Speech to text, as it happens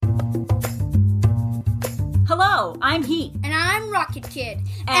Hello, I'm Heat. And I'm Rocket Kid.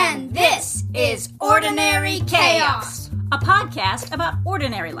 And this is Ordinary Chaos, a podcast about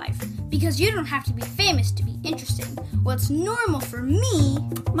ordinary life. Because you don't have to be famous to be interesting. What's normal for me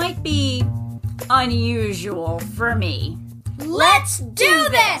might be unusual for me. Let's do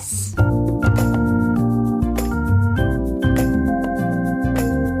this!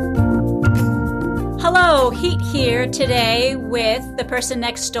 Hello, Heat here today with the person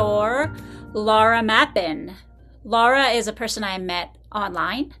next door, Laura Mappin. Laura is a person I met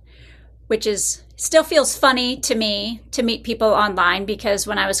online, which still feels funny to me to meet people online because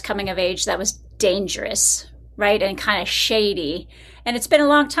when I was coming of age, that was dangerous, right? And kind of shady. And it's been a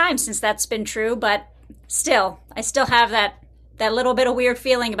long time since that's been true, but still, I still have that little bit of weird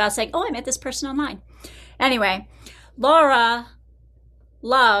feeling about saying, oh, I met this person online. Anyway, Laura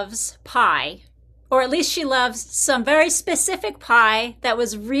loves pie. Or at least she loves some very specific pie that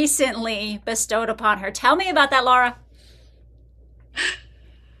was recently bestowed upon her. Tell me about that, Laura.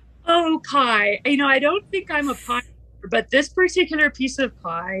 Oh, pie. I don't think I'm a pie, but this particular piece of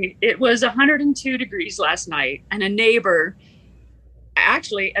pie, it was 102 degrees last night. And a neighbor,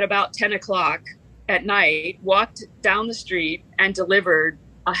 actually at about 10 o'clock at night, walked down the street and delivered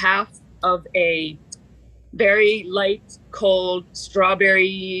a half of a very light, cold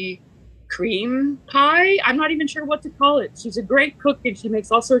strawberry cream pie. I'm not even sure what to call it. She's a great cook and she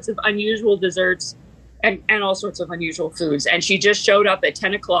makes all sorts of unusual desserts and all sorts of unusual foods. And she just showed up at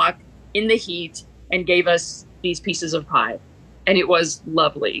 10 o'clock in the heat and gave us these pieces of pie. And it was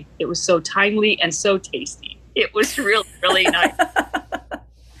lovely. It was so timely and so tasty. It was really, really nice.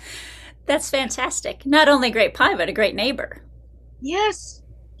 That's fantastic. Not only great pie, but a great neighbor. Yes.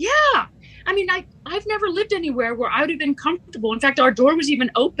 Yeah. I've never lived anywhere where I would have been comfortable. In fact, our door was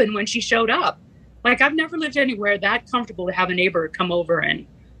even open when she showed up. I've never lived anywhere that comfortable to have a neighbor come over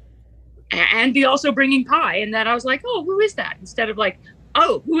and be also bringing pie. And then I was like, oh, who is that? Instead of like,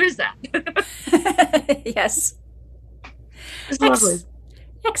 oh, who is that? Yes. It's lovely.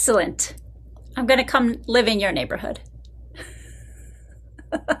 Excellent. I'm going to come live in your neighborhood.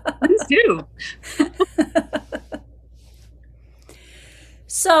 Please do.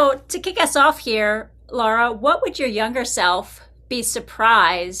 So to kick us off here, Laura, what would your younger self be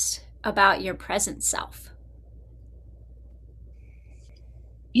surprised about your present self?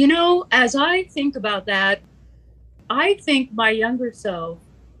 As I think about that, I think my younger self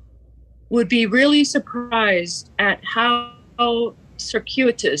would be really surprised at how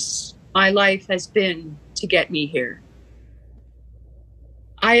circuitous my life has been to get me here.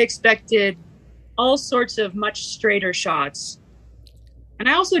 I expected all sorts of much straighter shots. And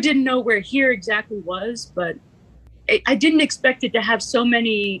I also didn't know where here exactly was, but I didn't expect it to have so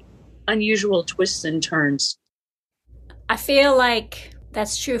many unusual twists and turns. I feel like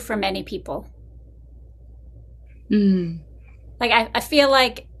that's true for many people. I feel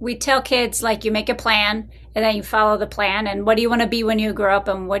like we tell kids, you make a plan and then you follow the plan. And what do you want to be when you grow up?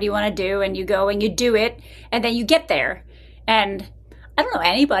 And what do you want to do? And you go and you do it. And then you get there. And I don't know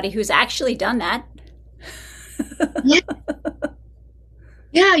anybody who's actually done that. Yeah.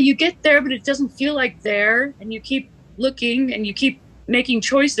 Yeah, you get there, but it doesn't feel like there. And you keep looking and you keep making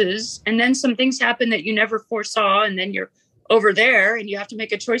choices. And then some things happen that you never foresaw. And then you're over there and you have to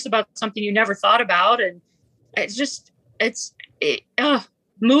make a choice about something you never thought about. And it's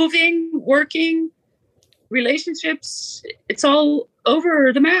moving, working, relationships. It's all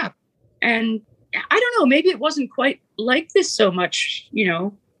over the map. And I don't know, maybe it wasn't quite like this so much,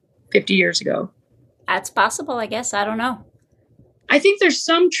 50 years ago. That's possible, I guess. I don't know. I think there's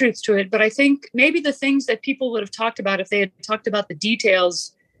some truth to it, but I think maybe the things that people would have talked about, if they had talked about the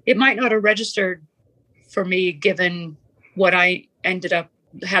details, it might not have registered for me, given what I ended up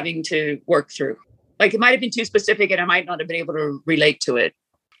having to work through. It might have been too specific and I might not have been able to relate to it.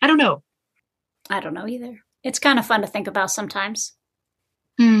 I don't know. I don't know either. It's kind of fun to think about sometimes.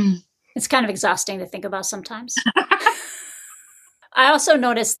 It's kind of exhausting to think about sometimes. I also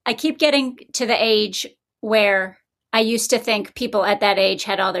noticed I keep getting to the age where I used to think people at that age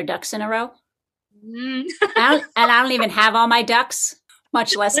had all their ducks in a row. And I don't even have all my ducks,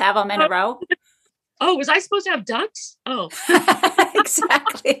 much less have them in a row. Oh, was I supposed to have ducks? Oh.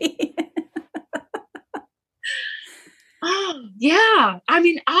 Exactly. Oh, yeah.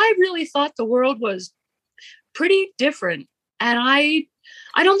 I really thought the world was pretty different. And I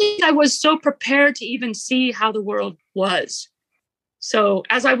don't think I was so prepared to even see how the world was. So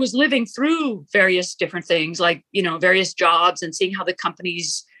as I was living through various different things, various jobs and seeing how the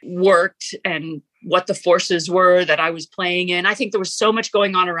companies worked and what the forces were that I was playing in, I think there was so much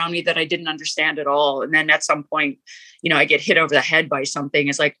going on around me that I didn't understand at all. And then at some point, I get hit over the head by something.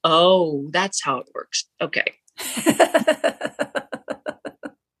 It's like, oh, that's how it works. Okay.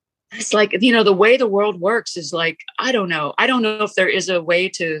 It's like, the way the world works is like, I don't know. I don't know if there is a way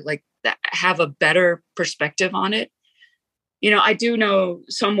to like have a better perspective on it. I do know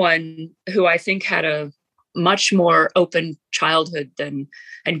someone who I think had a much more open childhood and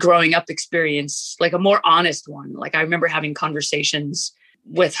growing up experience, like a more honest one. Like I remember having conversations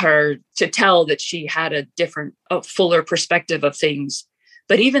with her to tell that she had a different, a fuller perspective of things.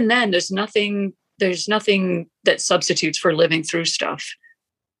 But even then, there's nothing that substitutes for living through stuff.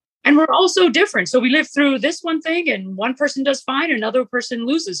 And we're all so different. So we live through this one thing and one person does fine, another person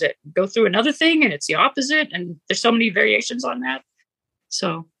loses it. Go through another thing and it's the opposite. And there's so many variations on that.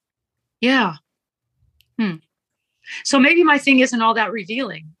 So, yeah. So maybe my thing isn't all that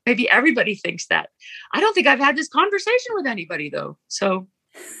revealing. Maybe everybody thinks that. I don't think I've had this conversation with anybody, though. So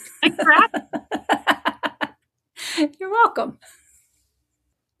thanks for asking. You're welcome.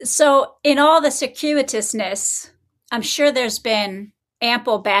 So in all the circuitousness, I'm sure there's been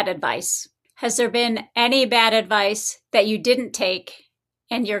ample bad advice. Has there been any bad advice that you didn't take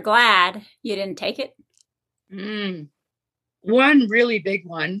and you're glad you didn't take it? One really big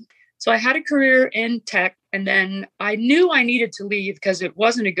one. So I had a career in tech and then I knew I needed to leave because it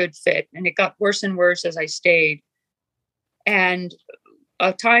wasn't a good fit and it got worse and worse as I stayed. And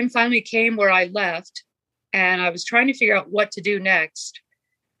a time finally came where I left and I was trying to figure out what to do next.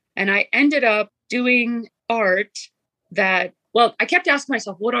 And I ended up doing art that, well, I kept asking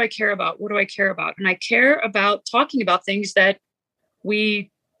myself, what do I care about? What do I care about? And I care about talking about things that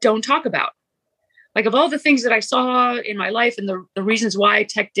we don't talk about. Like of all the things that I saw in my life and the reasons why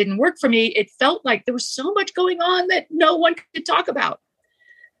tech didn't work for me, it felt like there was so much going on that no one could talk about.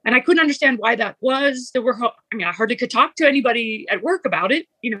 And I couldn't understand why that was. I hardly could talk to anybody at work about it.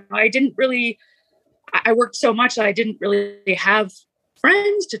 I worked so much that I didn't really have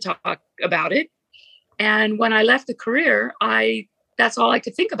friends to talk about it. And when I left the career, that's all I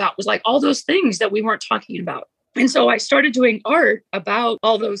could think about was like all those things that we weren't talking about. And so I started doing art about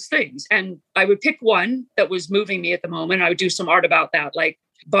all those things. And I would pick one that was moving me at the moment. I would do some art about that, like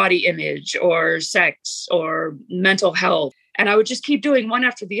body image or sex or mental health. And I would just keep doing one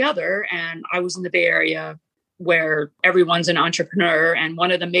after the other. And I was in the Bay Area where everyone's an entrepreneur. And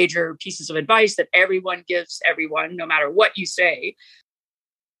one of the major pieces of advice that everyone gives everyone, no matter what you say,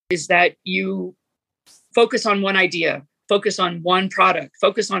 is that you focus on one idea, focus on one product,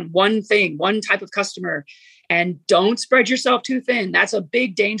 focus on one thing, one type of customer, and don't spread yourself too thin. That's a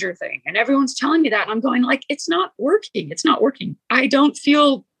big danger thing. And everyone's telling me that. And I'm going like, it's not working. It's not working. I don't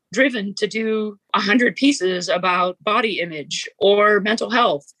feel driven to do 100 pieces about body image or mental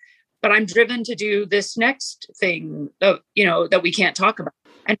health, but I'm driven to do this next thing that we can't talk about.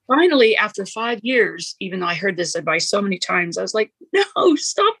 And finally, after 5 years, even though I heard this advice so many times, I was like, no,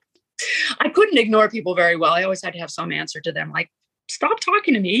 stop. I couldn't ignore people very well. I always had to have some answer to them, like, stop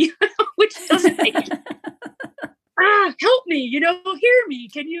talking to me, which doesn't make help me, hear me.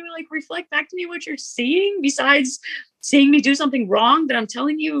 Can you reflect back to me what you're seeing besides seeing me do something wrong that I'm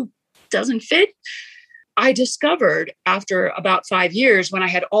telling you doesn't fit? I discovered after about 5 years, when I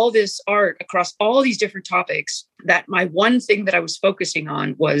had all this art across all these different topics, that my one thing that I was focusing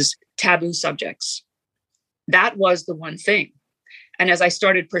on was taboo subjects. That was the one thing. And as I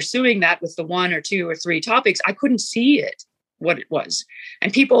started pursuing that with the 1 or 2 or 3 topics, I couldn't see it, what it was.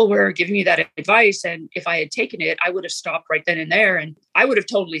 And people were giving me that advice. And if I had taken it, I would have stopped right then and there. And I would have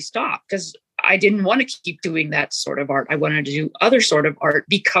totally stopped because I didn't want to keep doing that sort of art. I wanted to do other sort of art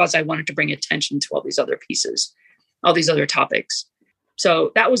because I wanted to bring attention to all these other pieces, all these other topics.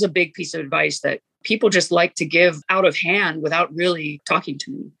 So that was a big piece of advice that people just like to give out of hand without really talking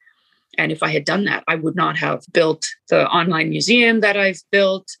to me. And if I had done that, I would not have built the online museum that I've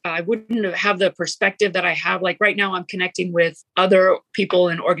built. I wouldn't have the perspective that I have. Like right now, I'm connecting with other people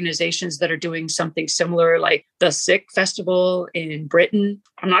and organizations that are doing something similar, like the Sick Festival in Britain.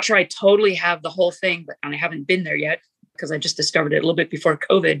 I'm not sure I totally have the whole thing, but I haven't been there yet because I just discovered it a little bit before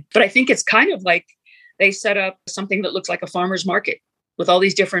COVID. But I think it's kind of like they set up something that looks like a farmer's market with all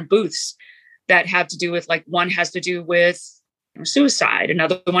these different booths that have to do with, like, one has to do with suicide.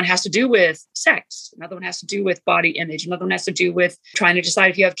 Another one has to do with sex. Another one has to do with body image. Another one has to do with trying to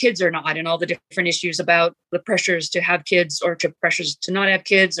decide if you have kids or not, and all the different issues about the pressures to have kids or to pressures to not have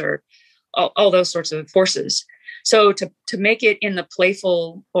kids, or all those sorts of forces. So to make it in the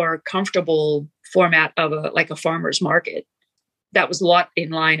playful or comfortable format of a farmer's market, that was a lot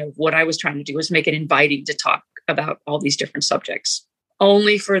in line of what I was trying to do, was make it inviting to talk about all these different subjects.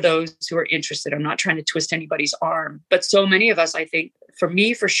 Only for those who are interested. I'm not trying to twist anybody's arm, but so many of us, I think, for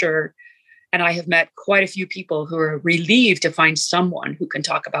me, for sure, and I have met quite a few people who are relieved to find someone who can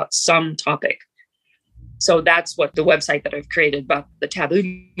talk about some topic. So that's what the website that I've created about the Taboo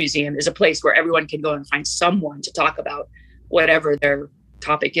Museum is, a place where everyone can go and find someone to talk about whatever their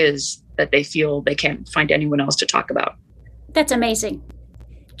topic is that they feel they can't find anyone else to talk about. That's amazing.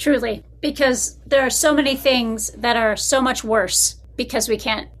 Truly. Because there are so many things that are so much worse because we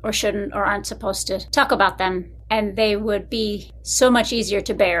can't or shouldn't or aren't supposed to talk about them. And they would be so much easier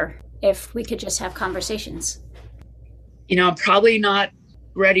to bear if we could just have conversations. I'm probably not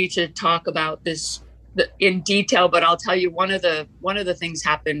ready to talk about this in detail, but I'll tell you one of the things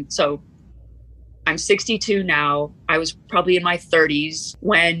happened. So I'm 62 now. I was probably in my 30s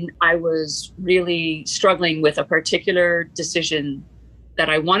when I was really struggling with a particular decision that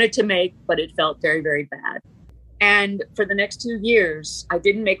I wanted to make, but it felt very, very bad. And for the next 2 years, I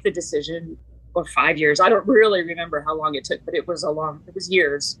didn't make the decision, or 5 years. I don't really remember how long it took, but it was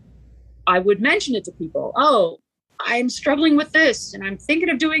years. I would mention it to people. Oh, I'm struggling with this and I'm thinking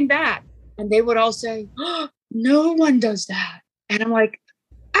of doing that. And they would all say, oh, no one does that. And I'm like,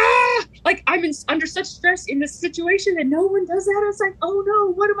 I'm under such stress in this situation and no one does that. I was like, oh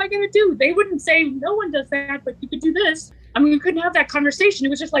no, what am I going to do? They wouldn't say no one does that, but you could do this. I mean, we couldn't have that conversation. It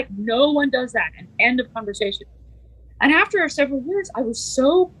was just like, no one does that. An end of conversation. And after several years, I was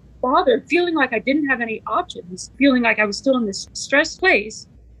so bothered, feeling like I didn't have any options, feeling like I was still in this stressed place,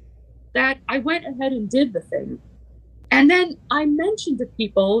 that I went ahead and did the thing. And then I mentioned to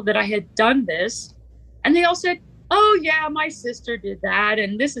people that I had done this, and they all said, oh yeah, my sister did that,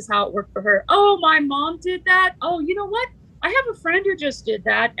 and this is how it worked for her. Oh, my mom did that. Oh, you know what? I have a friend who just did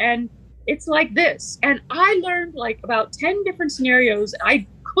that, and it's like this. And I learned like about 10 different scenarios. I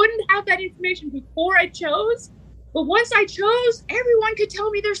couldn't have that information before I chose, but once I chose, everyone could tell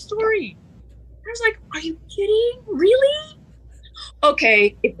me their story. I was like, are you kidding? Really?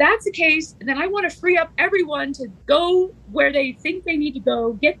 Okay, if that's the case, then I want to free up everyone to go where they think they need to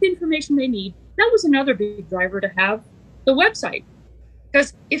go, get the information they need. That was another big driver to have the website.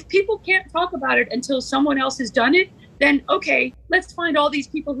 Because if people can't talk about it until someone else has done it, then okay, let's find all these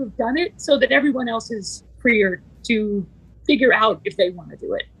people who've done it so that everyone else is freer to figure out if they want to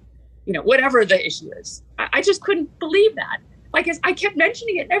do it. Whatever the issue is. I just couldn't believe that. Like, I kept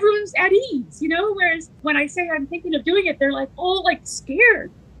mentioning it, everyone's at ease, whereas when I say I'm thinking of doing it, they're like all like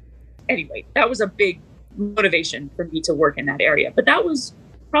scared. Anyway, that was a big motivation for me to work in that area. But that was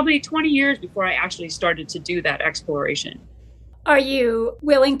probably 20 years before I actually started to do that exploration. Are you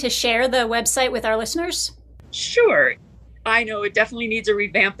willing to share the website with our listeners? Sure. I know it definitely needs a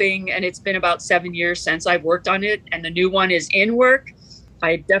revamping, and it's been about 7 years since I've worked on it, and the new one is in work.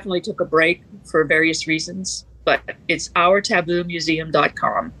 I definitely took a break for various reasons, but it's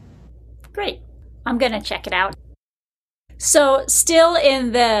ourtaboumuseum.com. Great. I'm going to check it out. So still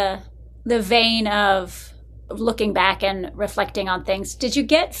in the vein of looking back and reflecting on things, did you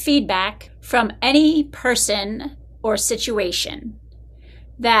get feedback from any person or situation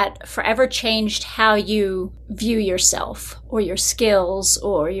that forever changed how you view yourself or your skills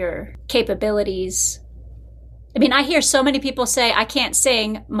or your capabilities? I mean, I hear so many people say, I can't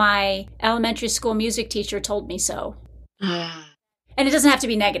sing. My elementary school music teacher told me so. And it doesn't have to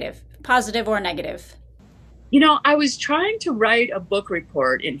be negative, positive or negative. I was trying to write a book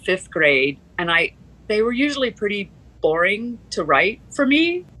report in 5th grade, and they were usually pretty boring to write for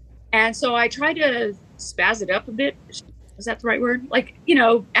me. And so I tried to spaz it up a bit. Is that the right word? Like,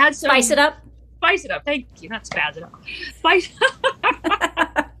 add some... Spice it up? Spice it up. Thank you. Not spaz it up. Spice.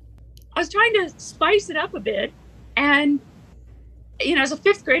 I was trying to spice it up a bit. And, as a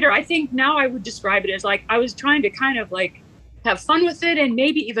 5th grader, I think now I would describe it as like, I was trying to kind of like have fun with it and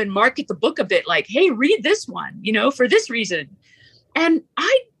maybe even market the book a bit like, hey, read this one, for this reason. And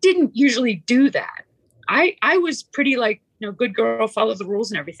I didn't usually do that. I was pretty like, good girl, follow the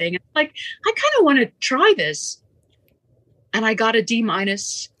rules and everything. And like, I kind of want to try this. And I got a D-.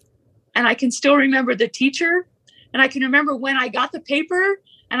 And I can still remember the teacher. And I can remember when I got the paper.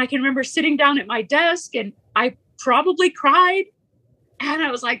 And I can remember sitting down at my desk and I probably cried. And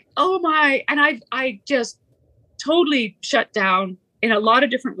I was like, oh my. And I just totally shut down in a lot of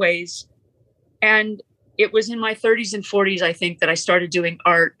different ways. And it was in my 30s and 40s, I think, that I started doing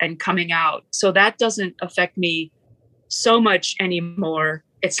art and coming out. So that doesn't affect me so much anymore.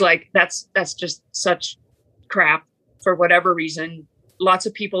 It's like, that's just such crap for whatever reason. Lots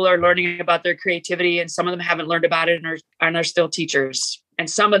of people are learning about their creativity, and some of them haven't learned about it and are still teachers. And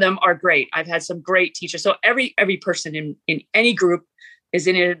some of them are great. I've had some great teachers. So every person in any group is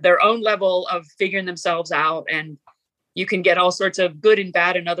in their own level of figuring themselves out. And you can get all sorts of good and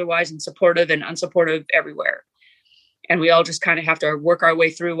bad and otherwise, and supportive and unsupportive everywhere. And we all just kind of have to work our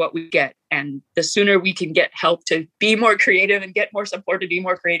way through what we get. And the sooner we can get help to be more creative and get more support to be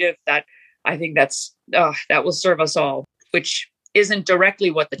more creative, that I think that will serve us all, which isn't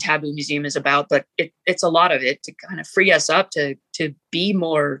directly what the Taboo Museum is about, but it's a lot of it to kind of free us up to be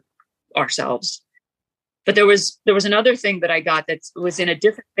more ourselves. But there was another thing that I got that was in a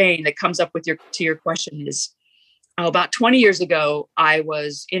different vein that comes up with your question is about 20 years ago, I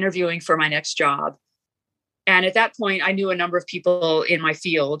was interviewing for my next job. And at that point, I knew a number of people in my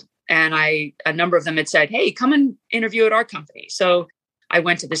field, and a number of them had said, hey, come and interview at our company. So I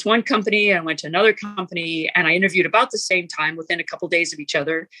went to this one company, and I went to another company, and I interviewed about the same time within a couple of days of each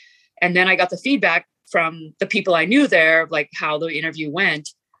other. And then I got the feedback from the people I knew there, like how the interview went.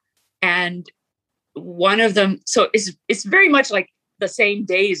 And one of them, so it's very much like the same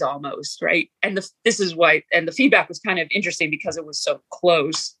days almost, right? And the feedback was kind of interesting because it was so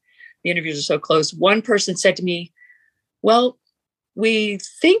close. The interviews are so close. One person said to me, well, we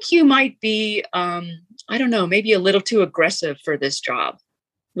think you might be, I don't know, maybe a little too aggressive for this job,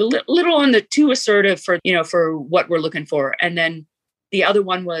 a little on the too assertive for what we're looking for. And then the other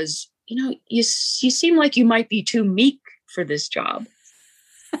one was, you seem like you might be too meek for this job.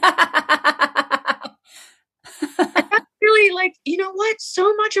 Really, like, you know what?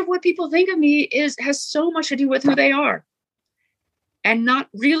 So much of what people think of me has so much to do with who they are, and not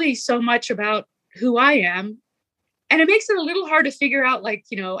really so much about who I am. And it makes it a little hard to figure out, like,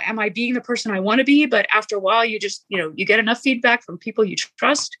 am I being the person I want to be? But after a while, you just, you get enough feedback from people you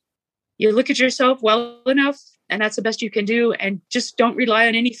trust. You look at yourself well enough, and that's the best you can do. And just don't rely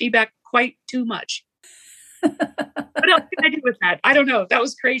on any feedback quite too much. What else can I do with that? I don't know. That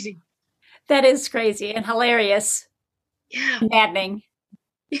was crazy. That is crazy and hilarious. Yeah. Maddening.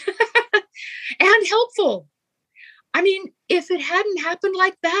 And helpful. I mean, if it hadn't happened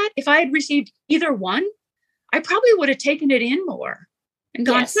like that, if I had received either one, I probably would have taken it in more and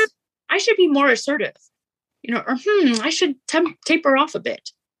gone, yes. I should be more assertive, or I should taper off a bit.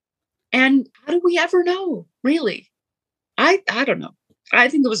 And how do we ever know, really? I don't know. I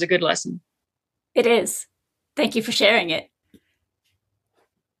think it was a good lesson. It is. Thank you for sharing it.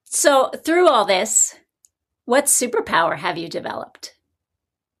 So through all this, what superpower have you developed?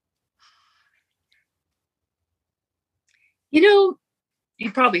 You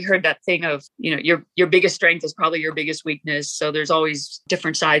probably heard that thing of, your biggest strength is probably your biggest weakness. So there's always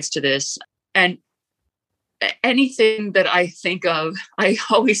different sides to this. And anything that I think of, I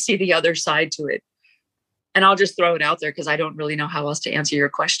always see the other side to it. And I'll just throw it out there because I don't really know how else to answer your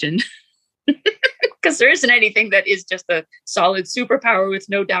question. Because there isn't anything that is just a solid superpower with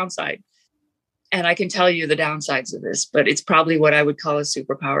no downside. And I can tell you the downsides of this, but it's probably what I would call a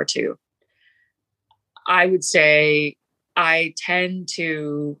superpower too. I would say I tend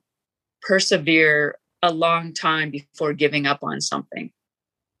to persevere a long time before giving up on something.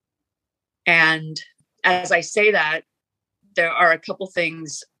 And as I say that, there are a couple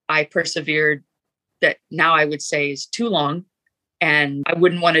things I persevered that now I would say is too long, and I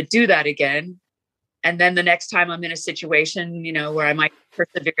wouldn't want to do that again. And then the next time I'm in a situation, where I might be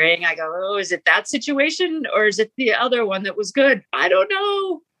persevering, I go, oh, is it that situation or is it the other one that was good? I don't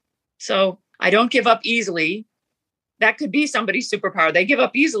know. So I don't give up easily. That could be somebody's superpower. They give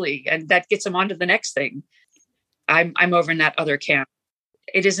up easily and that gets them on to the next thing. I'm over in that other camp.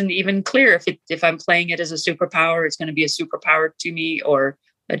 It isn't even clear if I'm playing it as a superpower, it's going to be a superpower to me or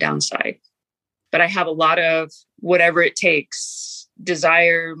a downside. But I have a lot of whatever it takes,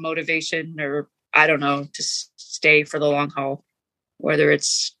 desire, motivation, or I don't know, to stay for the long haul, whether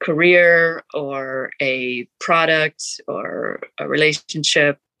it's career or a product or a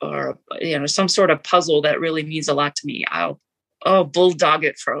relationship or, some sort of puzzle that really means a lot to me. I'll bulldog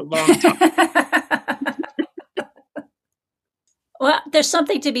it for a long time. Well, there's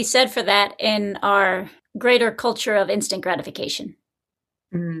something to be said for that in our greater culture of instant gratification.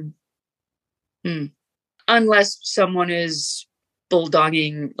 Unless someone is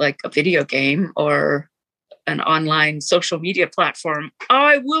bulldogging like a video game or an online social media platform,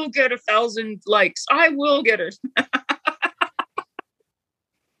 I will get 1,000 likes. I will get it.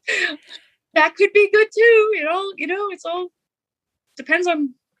 That could be good too. It's all depends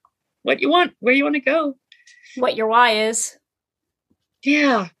on what you want, where you want to go, what your why is.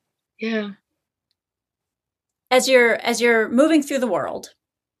 Yeah. As you're moving through the world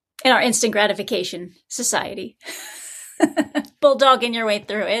in our instant gratification society, bulldogging your way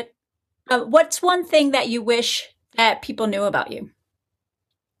through it, what's one thing that you wish that people knew about you?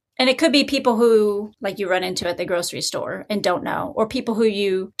 And it could be people who, like, you run into at the grocery store and don't know, or people who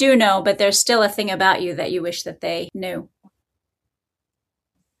you do know, but there's still a thing about you that you wish that they knew.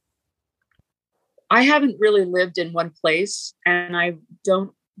 I haven't really lived in one place, and I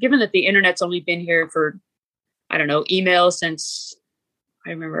don't, given that the internet's only been here for, I don't know, email since I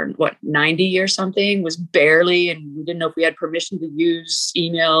remember 90 or something, was barely, and we didn't know if we had permission to use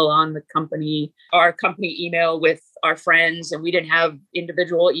email on our company email with our friends, and we didn't have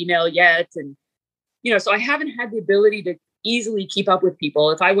individual email yet. And, so I haven't had the ability to easily keep up with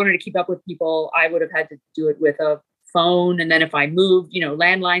people. If I wanted to keep up with people, I would have had to do it with a phone. And then if I moved,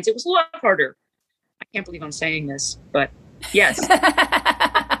 landlines, it was a lot harder. I can't believe I'm saying this, but yes.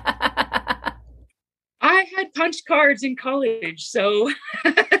 I had punch cards in college, so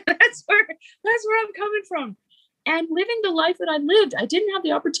that's where I'm coming from. And living the life that I lived, I didn't have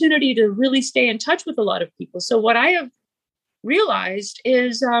the opportunity to really stay in touch with a lot of people. So what I have realized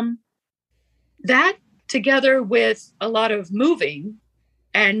is that, together with a lot of moving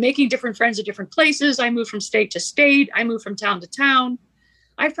and making different friends at different places, I moved from state to state, I moved from town to town.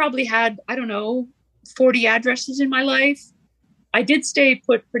 I've probably had, 40 addresses in my life. I did stay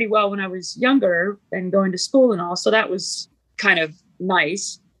put pretty well when I was younger and going to school and all. So that was kind of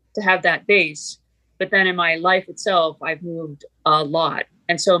nice to have that base. But then in my life itself, I've moved a lot.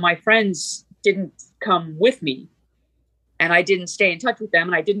 And so my friends didn't come with me, and I didn't stay in touch with them,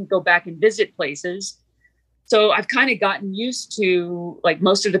 and I didn't go back and visit places. So I've kind of gotten used to, like,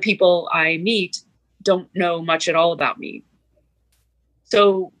 most of the people I meet don't know much at all about me.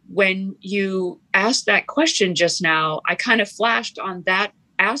 So when you asked that question just now, I kind of flashed on that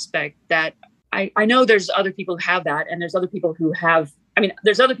aspect that I know there's other people who have that, and there's other people who have,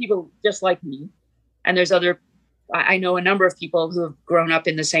 there's other people just like me. And I know a number of people who have grown up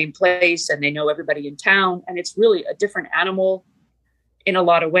in the same place, and they know everybody in town, and it's really a different animal in a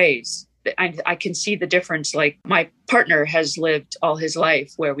lot of ways. I can see the difference. Like, my partner has lived all his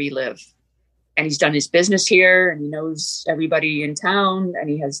life where we live. And he's done his business here, and he knows everybody in town, and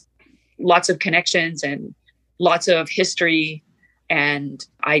he has lots of connections and lots of history. And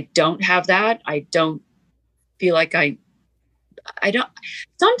I don't have that. I don't feel like I don't.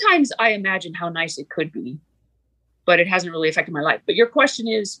 Sometimes I imagine how nice it could be, but it hasn't really affected my life. But your question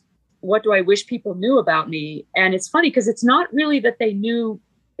is, what do I wish people knew about me? And it's funny because it's not really that they knew.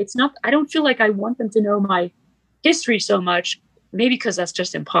 I don't feel like I want them to know my history so much. Maybe because that's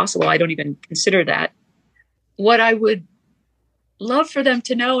just impossible. I don't even consider that. What I would love for them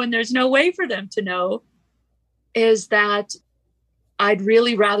to know, and there's no way for them to know, is that I'd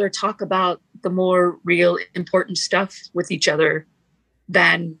really rather talk about the more real, important stuff with each other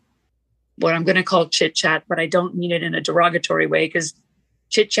than what I'm going to call chit chat, but I don't mean it in a derogatory way, because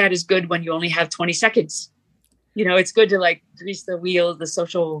chit chat is good when you only have 20 seconds. It's good to, like, grease the wheel, the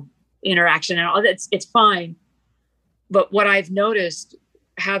social interaction and all that. It's fine. But what I've noticed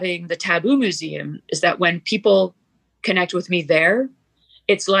having the Taboo Museum is that when people connect with me there,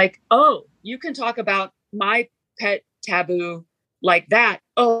 it's like, oh, you can talk about my pet taboo like that.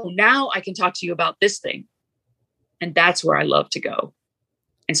 Oh, now I can talk to you about this thing. And that's where I love to go.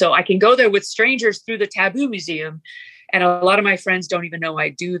 And so I can go there with strangers through the Taboo Museum. And a lot of my friends don't even know I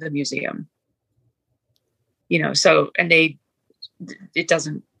do the museum. And it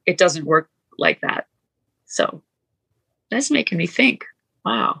doesn't work like that. So that's making me think,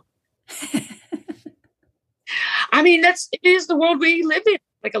 wow. It is the world we live in.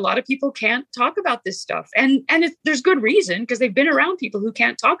 Like, a lot of people can't talk about this stuff. And there's good reason, because they've been around people who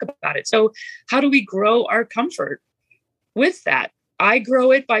can't talk about it. So how do we grow our comfort with that? I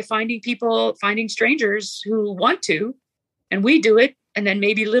grow it by finding strangers who want to, and we do it. And then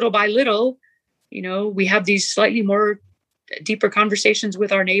maybe little by little, we have these slightly more deeper conversations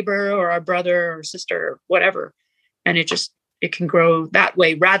with our neighbor or our brother or sister or whatever. And it can grow that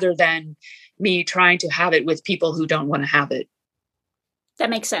way rather than me trying to have it with people who don't want to have it. That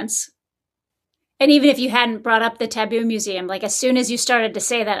makes sense. And even if you hadn't brought up the Taboo Museum, like, as soon as you started to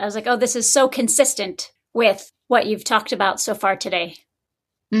say that, I was like, oh, this is so consistent with what you've talked about so far today.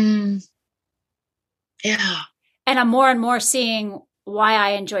 Yeah. And I'm more and more seeing why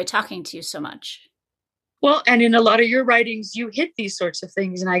I enjoy talking to you so much. Well, and in a lot of your writings, you hit these sorts of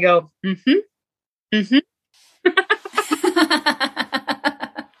things, and I go,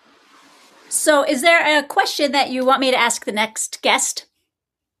 So is there a question that you want me to ask the next guest?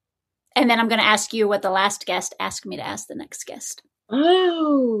 And then I'm going to ask you what the last guest asked me to ask the next guest.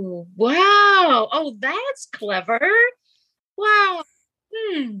 Oh, wow. Oh, that's clever. Wow.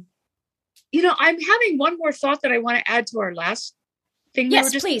 I'm having one more thought that I want to add to our last thing.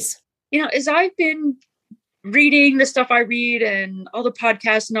 Yes, please. As I've been reading the stuff I read and all the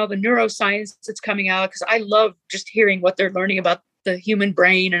podcasts and all the neuroscience that's coming out, because I love just hearing what they're learning about the human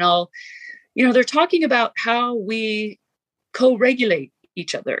brain and all, they're talking about how we co-regulate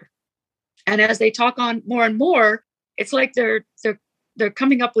each other. And as they talk on more and more, it's like they're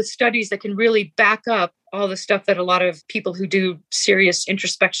coming up with studies that can really back up all the stuff that a lot of people who do serious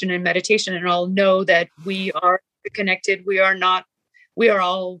introspection and meditation and all know, that we are connected. We are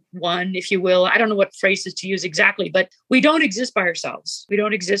all one, if you will. I don't know what phrases to use exactly, but we don't exist by ourselves. We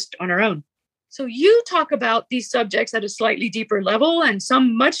don't exist on our own. So you talk about these subjects at a slightly deeper level and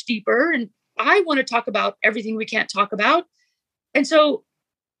some much deeper. And I want to talk about everything we can't talk about. And so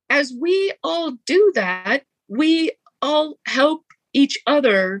as we all do that, we all help each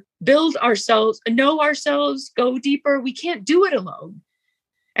other build ourselves, know ourselves, go deeper. We can't do it alone.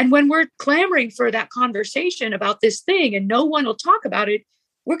 And when we're clamoring for that conversation about this thing and no one will talk about it,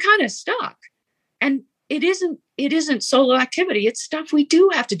 we're kind of stuck. And it isn't solo activity. It's stuff we do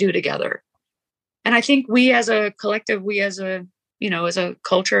have to do together. And I think we as a collective, we as a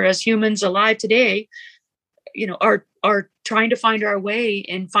culture, as humans alive today, are trying to find our way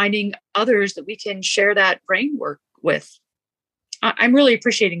in finding others that we can share that framework with. I'm really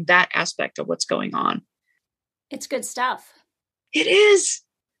appreciating that aspect of what's going on. It's good stuff. It is.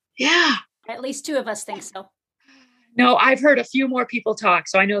 Yeah. At least 2 of us think so. No, I've heard a few more people talk,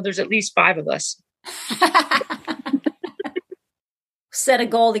 so I know there's at least 5 of us. Set a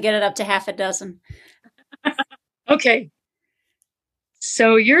goal to get it up to half a dozen. Okay.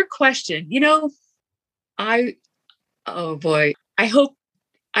 So your question, oh boy, I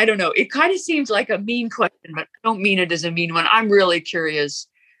don't know. It kind of seems like a mean question, but I don't mean it as a mean one. I'm really curious.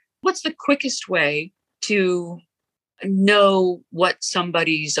 What's the quickest way to know what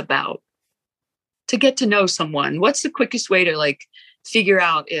somebody's about? To get to know someone, what's the quickest way to figure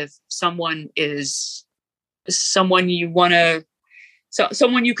out if someone is someone you want to,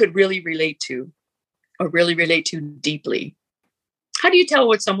 someone you could really relate to or really relate to deeply? How do you tell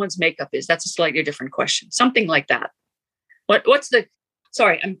what someone's makeup is? That's a slightly different question. Something like that.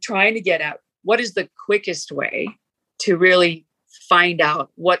 I'm trying to get at what is the quickest way to really find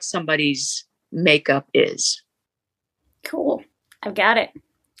out what somebody's makeup is? Cool. I've got it.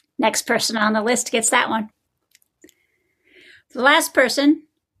 Next person on the list gets that one. The last person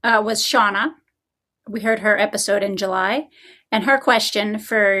was Shauna. We heard her episode in July. And her question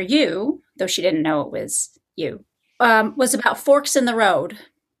for you, though she didn't know it was you, was about forks in the road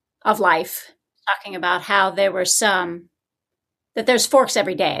of life. Talking about how there were that there's forks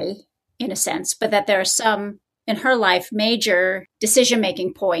every day, in a sense, but that there are some in her life major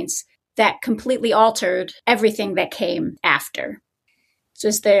decision-making points that completely altered everything that came after. So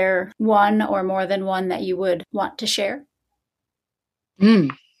is there one or more than one that you would want to share?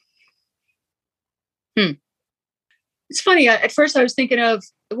 It's funny. At first I was thinking of,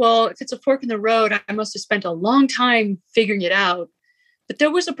 well, if it's a fork in the road, I must have spent a long time figuring it out. But there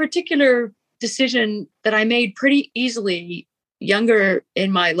was a particular decision that I made pretty easily earlier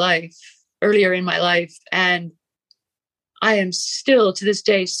in my life. And I am still to this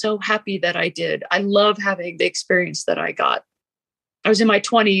day so happy that I did. I love having the experience that I got. I was in my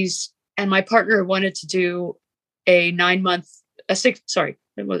 20s and my partner wanted to do a 6-month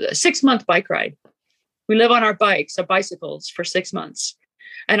bike ride. We live on our bicycles for 6 months.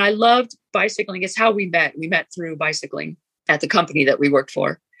 And I loved bicycling. It's how we met. We met through bicycling at the company that we worked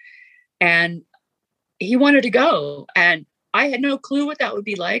for. And he wanted to go. And I had no clue what that would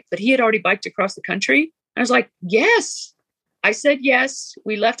be like, but he had already biked across the country. I was like, yes. I said yes.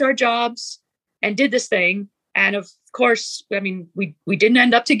 We left our jobs and did this thing. And of course, I mean, we didn't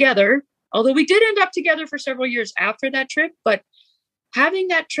end up together, although we did end up together for several years after that trip. But having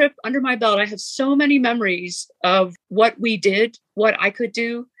that trip under my belt, I have so many memories of what we did, what I could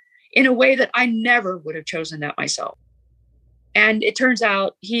do in a way that I never would have chosen that myself. And it turns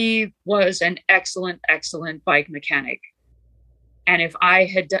out he was an excellent, excellent bike mechanic. And if I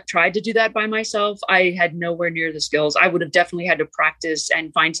had tried to do that by myself, I had nowhere near the skills. I would have definitely had to practice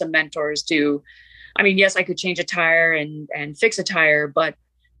and find some mentors yes, I could change a tire and fix a tire. But,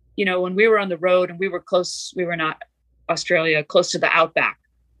 when we were on the road and we were not Australia, close to the outback.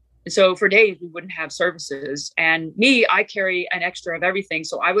 And so for days we wouldn't have services. And I carry an extra of everything.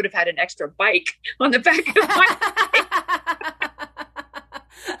 So I would have had an extra bike on the back of my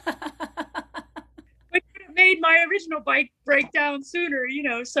which would have made my original bike break down sooner,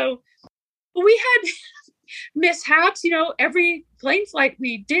 So we had mishaps, every plane flight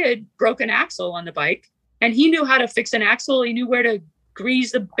we did broke an axle on the bike. And he knew how to fix an axle. He knew where to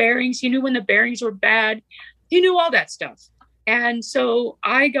grease the bearings. He knew when the bearings were bad. He knew all that stuff. And so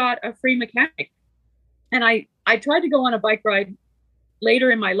I got a free mechanic. And I tried to go on a bike ride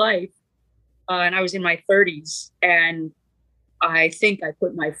later in my life. And I was in my 30s. And I think I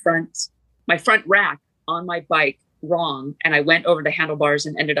put my front rack on my bike wrong. And I went over the handlebars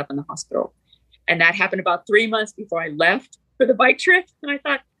and ended up in the hospital. And that happened about 3 months before I left for the bike trip. And I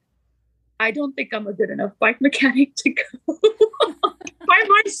thought, I don't think I'm a good enough bike mechanic to go by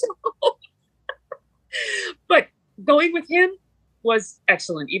myself. But going with him was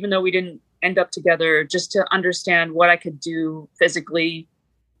excellent, even though we didn't end up together, just to understand what I could do physically,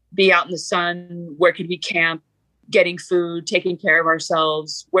 be out in the sun, where could we camp, getting food, taking care of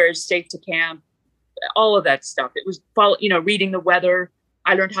ourselves, where is safe to camp, all of that stuff. It was, reading the weather.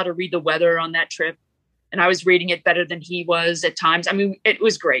 I learned how to read the weather on that trip, and I was reading it better than he was at times. I mean, it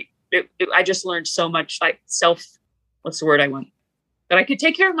was great. I just learned so much, like what's the word I want? That I could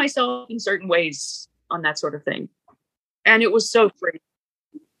take care of myself in certain ways on that sort of thing. And it was so great.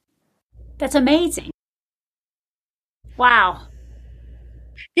 That's amazing. Wow.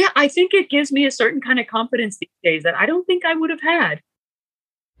 Yeah, I think it gives me a certain kind of confidence these days that I don't think I would have had.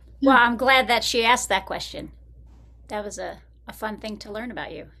 Well, I'm glad that she asked that question. That was a fun thing to learn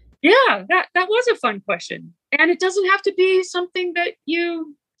about you. Yeah, that was a fun question. And it doesn't have to be something that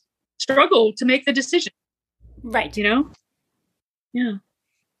you struggle to make the decision. Right. Yeah.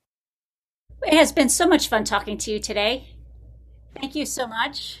 It has been so much fun talking to you today. Thank you so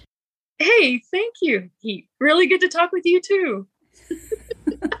much. Hey, thank you, Heat. Really good to talk with you, too.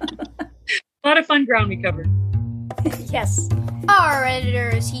 A lot of fun ground we covered. Yes. Our editor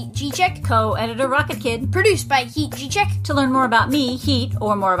is Heat G-Check. Co-editor Rocket Kid. Produced by Heat G-Check. To learn more about me, Heat,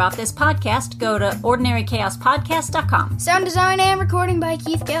 or more about this podcast, go to ordinarychaospodcast.com. Sound design and recording by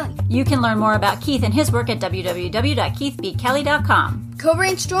Keith Kelly. You can learn more about Keith and his work at www.keithbkelly.com.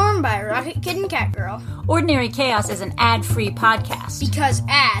 Co-brainstorm by Rocket Kid and Catgirl. Ordinary Chaos is an ad-free podcast. Because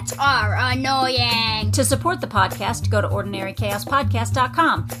ads are annoying. To support the podcast, go to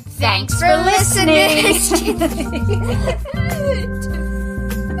ordinarychaospodcast.com. Thanks for listening.